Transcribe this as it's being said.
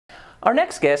Our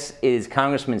next guest is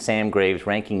Congressman Sam Graves,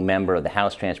 ranking member of the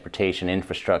House Transportation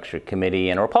Infrastructure Committee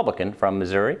and a Republican from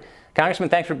Missouri. Congressman,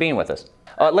 thanks for being with us.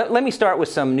 Let me start with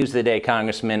some news of the day,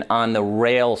 Congressman, on the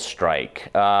rail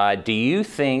strike. What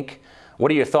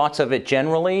are your thoughts of it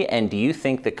generally, and do you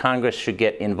think that Congress should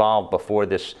get involved before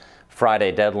this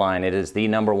Friday deadline? It is the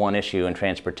 #1 issue in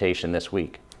transportation this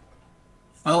week.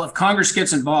 Well, if Congress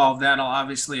gets involved, that'll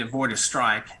obviously avoid a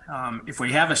strike. If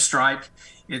we have a strike,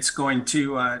 it's going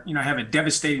to, have a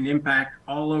devastating impact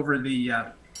all over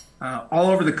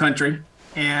the country,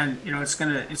 and it's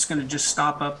gonna just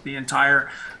stop up the entire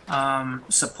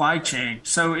supply chain.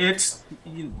 So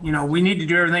we need to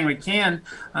do everything we can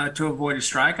to avoid a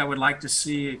strike. I would like to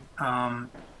see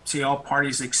all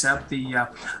parties accept the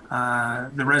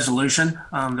resolution,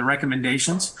 the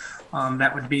recommendations.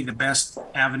 That would be the best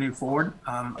avenue forward.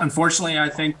 Unfortunately, I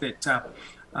think that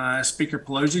Speaker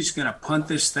Pelosi is going to punt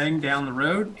this thing down the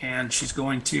road, and she's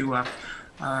going to,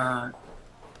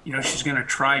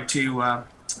 try to,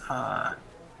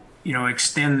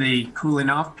 extend the cooling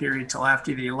off period till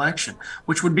after the election,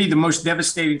 which would be the most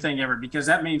devastating thing ever, because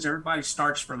that means everybody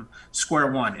starts from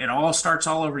square one. It all starts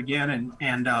all over again,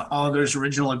 and all of those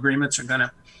original agreements are going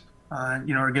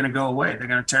to go away. They're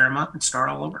going to tear them up and start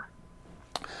all over.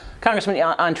 Congressman,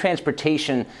 on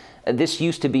transportation, this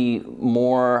used to be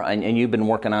more, and you've been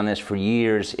working on this for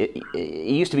years, it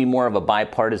used to be more of a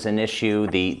bipartisan issue.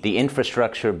 The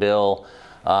infrastructure bill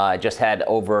just had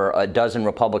over a dozen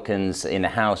Republicans in the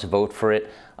House vote for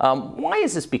it. Why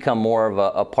has this become more of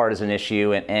a partisan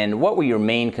issue, and what were your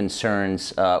main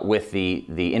concerns with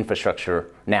the infrastructure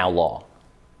now law?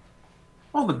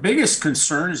 Well, the biggest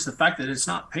concern is the fact that it's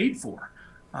not paid for.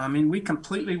 I mean, we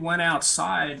completely went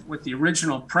outside what the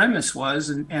original premise was,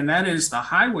 and that is the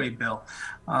highway bill.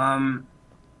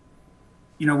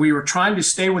 We were trying to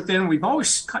stay within, we've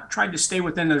always tried to stay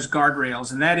within those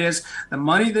guardrails, and that is the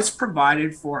money that's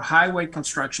provided for highway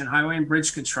construction, highway and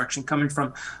bridge construction coming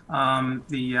from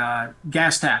the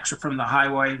gas tax or from the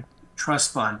highway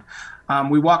trust fund.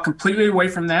 We walked completely away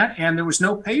from that, and there was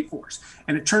no pay for us.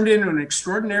 And it turned into an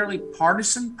extraordinarily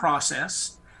partisan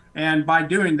process. And by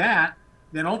doing that,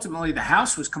 then ultimately the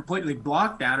House was completely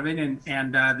blocked out of it,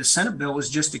 and the Senate bill was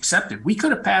just accepted. We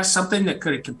could have passed something that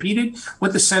could have competed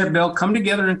with the Senate bill, come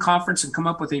together in conference and come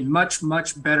up with a much,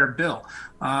 much better bill.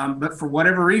 But for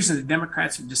whatever reason, the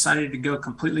Democrats have decided to go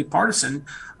completely partisan.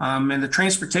 And the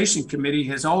Transportation Committee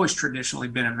has always traditionally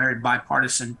been a very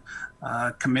bipartisan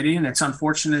committee, and it's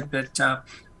unfortunate that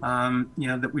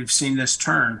that we've seen this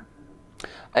turn.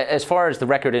 As far as the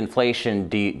record inflation,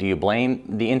 do you blame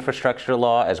the infrastructure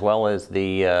law as well as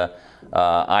the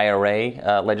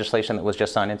IRA legislation that was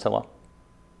just signed into law?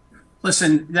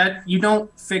 Listen, that you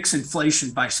don't fix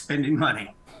inflation by spending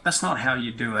money. That's not how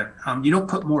you do it. You don't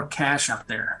put more cash out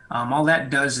there. All that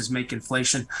does is make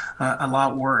inflation a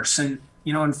lot worse. And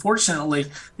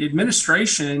unfortunately, the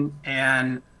administration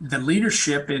and the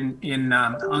leadership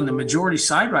on the majority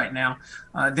side right now,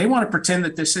 they want to pretend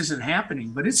that this isn't happening,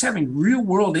 but it's having real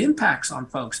world impacts on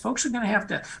folks. Families are going to have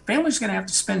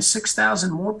to spend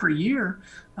 $6,000 more per year,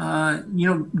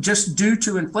 just due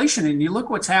to inflation. And you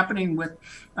look what's happening with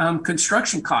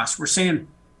construction costs. We're seeing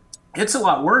it's a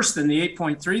lot worse than the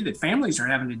 8.3 that families are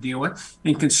having to deal with.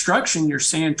 In construction, you're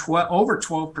seeing over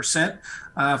 12%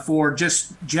 for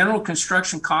just general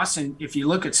construction costs. And if you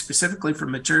look at specifically for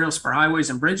materials for highways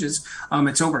and bridges,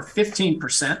 it's over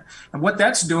 15%. And what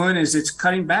that's doing is it's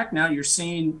cutting back now. You're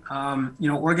seeing,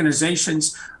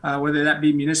 organizations, whether that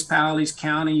be municipalities,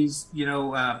 counties,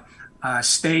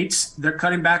 states, they're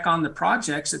cutting back on the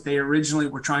projects that they originally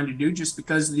were trying to do just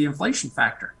because of the inflation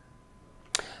factor.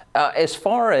 As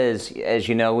far as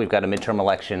you know, we've got a midterm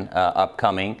election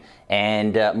upcoming,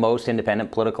 and most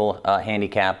independent political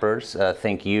handicappers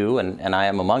think you, and I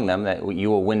am among them, that you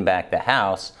will win back the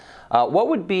House. What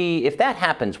would be, if that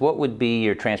happens, what would be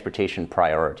your transportation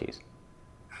priorities?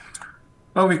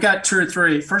 Well, we've got two or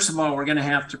three. First of all, we're going to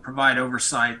have to provide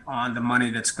oversight on the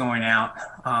money that's going out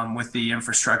with the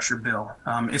infrastructure bill.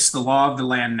 It's the law of the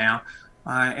land now.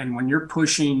 And when you're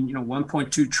pushing,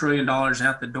 $1.2 trillion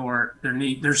out the door,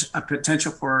 there's a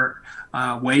potential for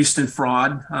waste and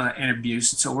fraud and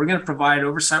abuse. And so we're going to provide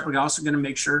oversight. We're also going to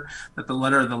make sure that the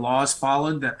letter of the law is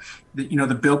followed, that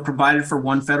the bill provided for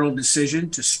one federal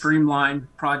decision to streamline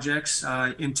projects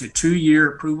into 2-year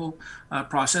approval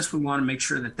process. We want to make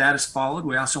sure that that is followed.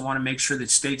 We also want to make sure that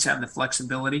states have the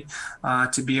flexibility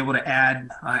to be able to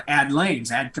add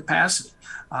lanes, add capacity.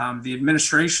 The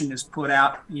administration has put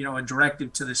out, a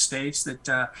directive to the states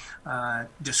that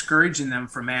discouraging them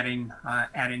from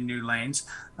adding new lanes,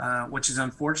 which is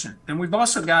unfortunate. And we've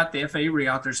also got the FAA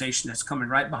reauthorization that's coming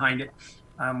right behind it.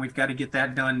 We've got to get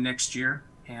that done next year,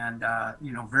 and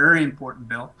very important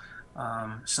bill,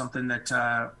 something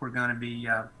that we're going to be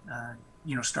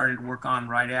starting to work on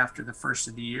right after the first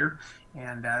of the year,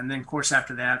 and then of course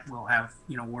after that we'll have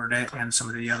Word and some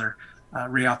of the other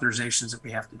reauthorizations that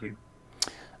we have to do.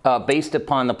 Based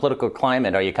upon the political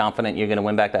climate, are you confident you're going to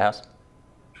win back the House?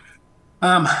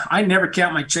 I never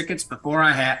count my chickens before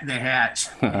they hatch.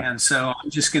 And so I'm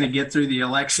just going to get through the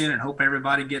election and hope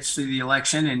everybody gets through the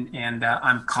election. And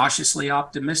I'm cautiously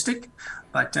optimistic,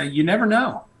 but you never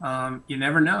know. You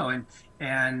never know.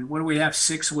 And what do we have,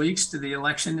 6 weeks to the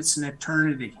election? It's an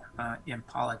eternity in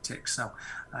politics. So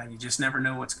you just never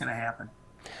know what's going to happen.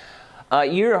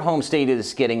 Your home state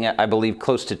is getting, I believe,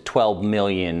 close to $12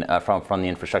 million from the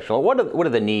infrastructure. What are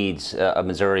the needs of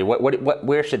Missouri?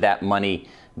 Where should that money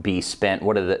be spent?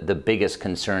 What are the biggest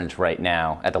concerns right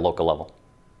now at the local level?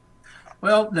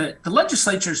 Well, the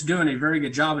legislature is doing a very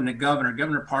good job, and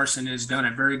Governor Parson has done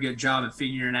a very good job of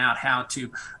figuring out how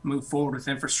to move forward with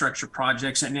infrastructure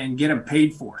projects and get them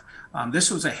paid for.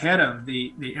 This was ahead of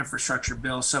the infrastructure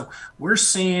bill, so we're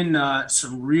seeing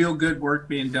some real good work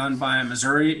being done by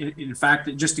Missouri. In fact,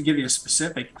 just to give you a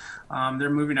specific, they're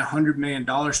moving $100 million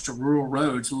to rural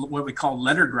roads, what we call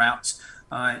lettered routes,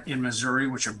 in Missouri,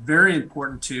 which are very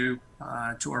important to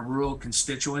our rural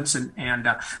constituents, and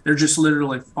they're just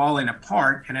literally falling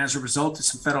apart. And as a result of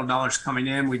some federal dollars coming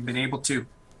in, we've been able to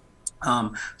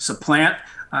supplant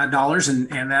dollars,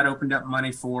 and that opened up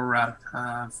money for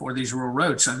these rural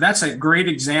roads. So that's a great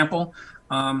example.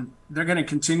 They're going to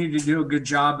continue to do a good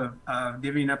job of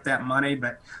divvying up that money,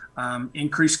 but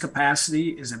increased capacity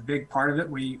is a big part of it.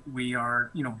 We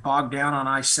are bogged down on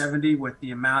I-70 with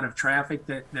the amount of traffic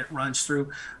that runs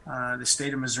through the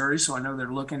state of Missouri. So I know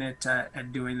they're looking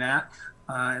at doing that.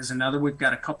 As another, we've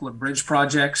got a couple of bridge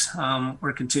projects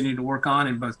we're continuing to work on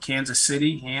in both Kansas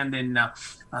City and in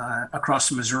across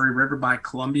the Missouri River by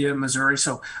Columbia, Missouri.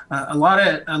 So a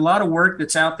lot of work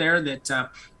that's out there that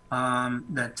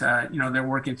they're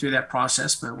working through that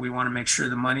process, but we want to make sure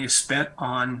the money is spent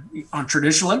on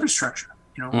traditional infrastructure,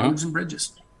 roads and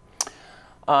bridges.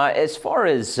 As far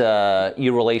as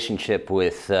your relationship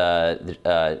with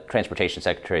Transportation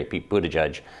Secretary Pete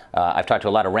Buttigieg, I've talked to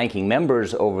a lot of ranking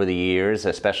members over the years,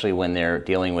 especially when they're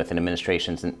dealing with an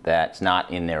administration that's not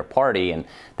in their party, and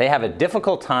they have a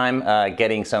difficult time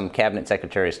getting some cabinet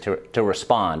secretaries to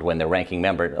respond when they're ranking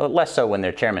member, less so when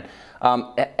they're chairman.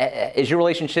 Is your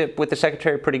relationship with the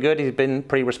secretary pretty good? He's been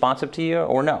pretty responsive to you,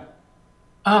 or no?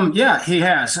 Yeah, he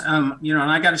has. And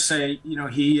I got to say,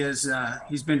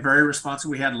 he's been very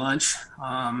responsive. We had lunch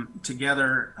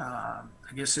together. I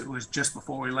guess it was just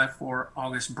before we left for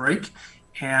August break,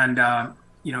 and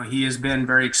he has been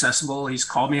very accessible. He's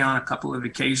called me on a couple of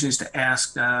occasions to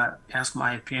ask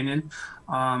my opinion.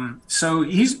 So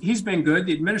he's been good.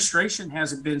 The administration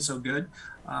hasn't been so good.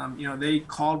 They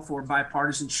called for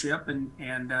bipartisanship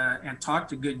and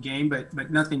talked a good game,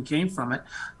 but nothing came from it.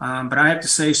 But I have to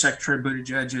say, Secretary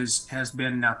Buttigieg has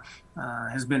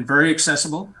been very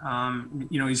accessible.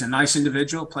 He's a nice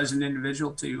individual, pleasant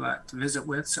individual to visit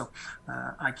with. So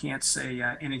I can't say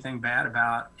anything bad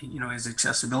about his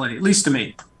accessibility, at least to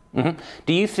me. Mm-hmm.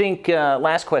 Do you think?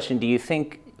 Last question. Do you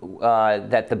think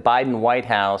that the Biden White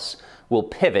House will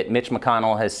pivot? Mitch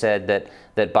McConnell has said that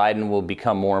Biden will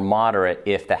become more moderate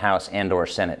if the House and/or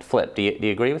Senate flip. Do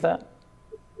you agree with that?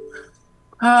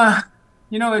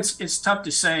 It's tough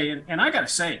to say, and I got to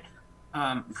say,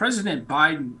 President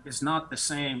Biden is not the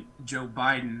same Joe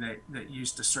Biden that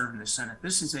used to serve in the Senate.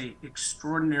 This is a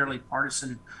extraordinarily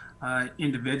partisan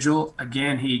individual.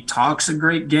 Again, he talks a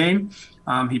great game.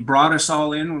 He brought us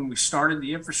all in when we started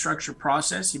the infrastructure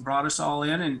process. He brought us all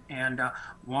in and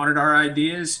wanted our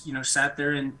ideas, sat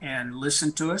there and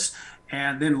listened to us,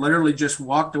 and then literally just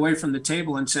walked away from the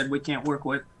table and said, we can't work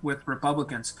with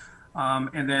Republicans.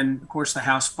 And then, of course, the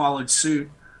House followed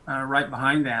suit right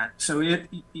behind that. So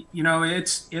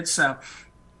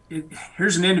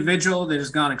here's an individual that has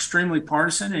gone extremely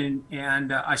partisan,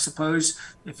 and I suppose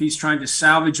if he's trying to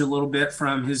salvage a little bit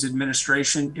from his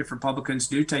administration, if Republicans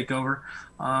do take over,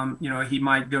 he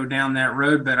might go down that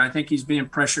road. But I think he's being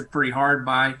pressured pretty hard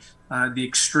by the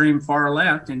extreme far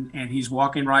left, and he's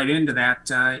walking right into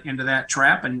that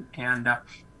trap, and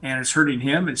it's hurting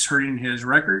him. It's hurting his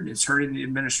record. It's hurting the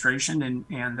administration,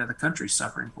 and the country's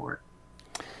suffering for it.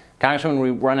 Congressman,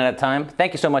 we're running out of time.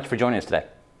 Thank you so much for joining us today.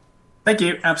 Thank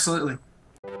you. Absolutely.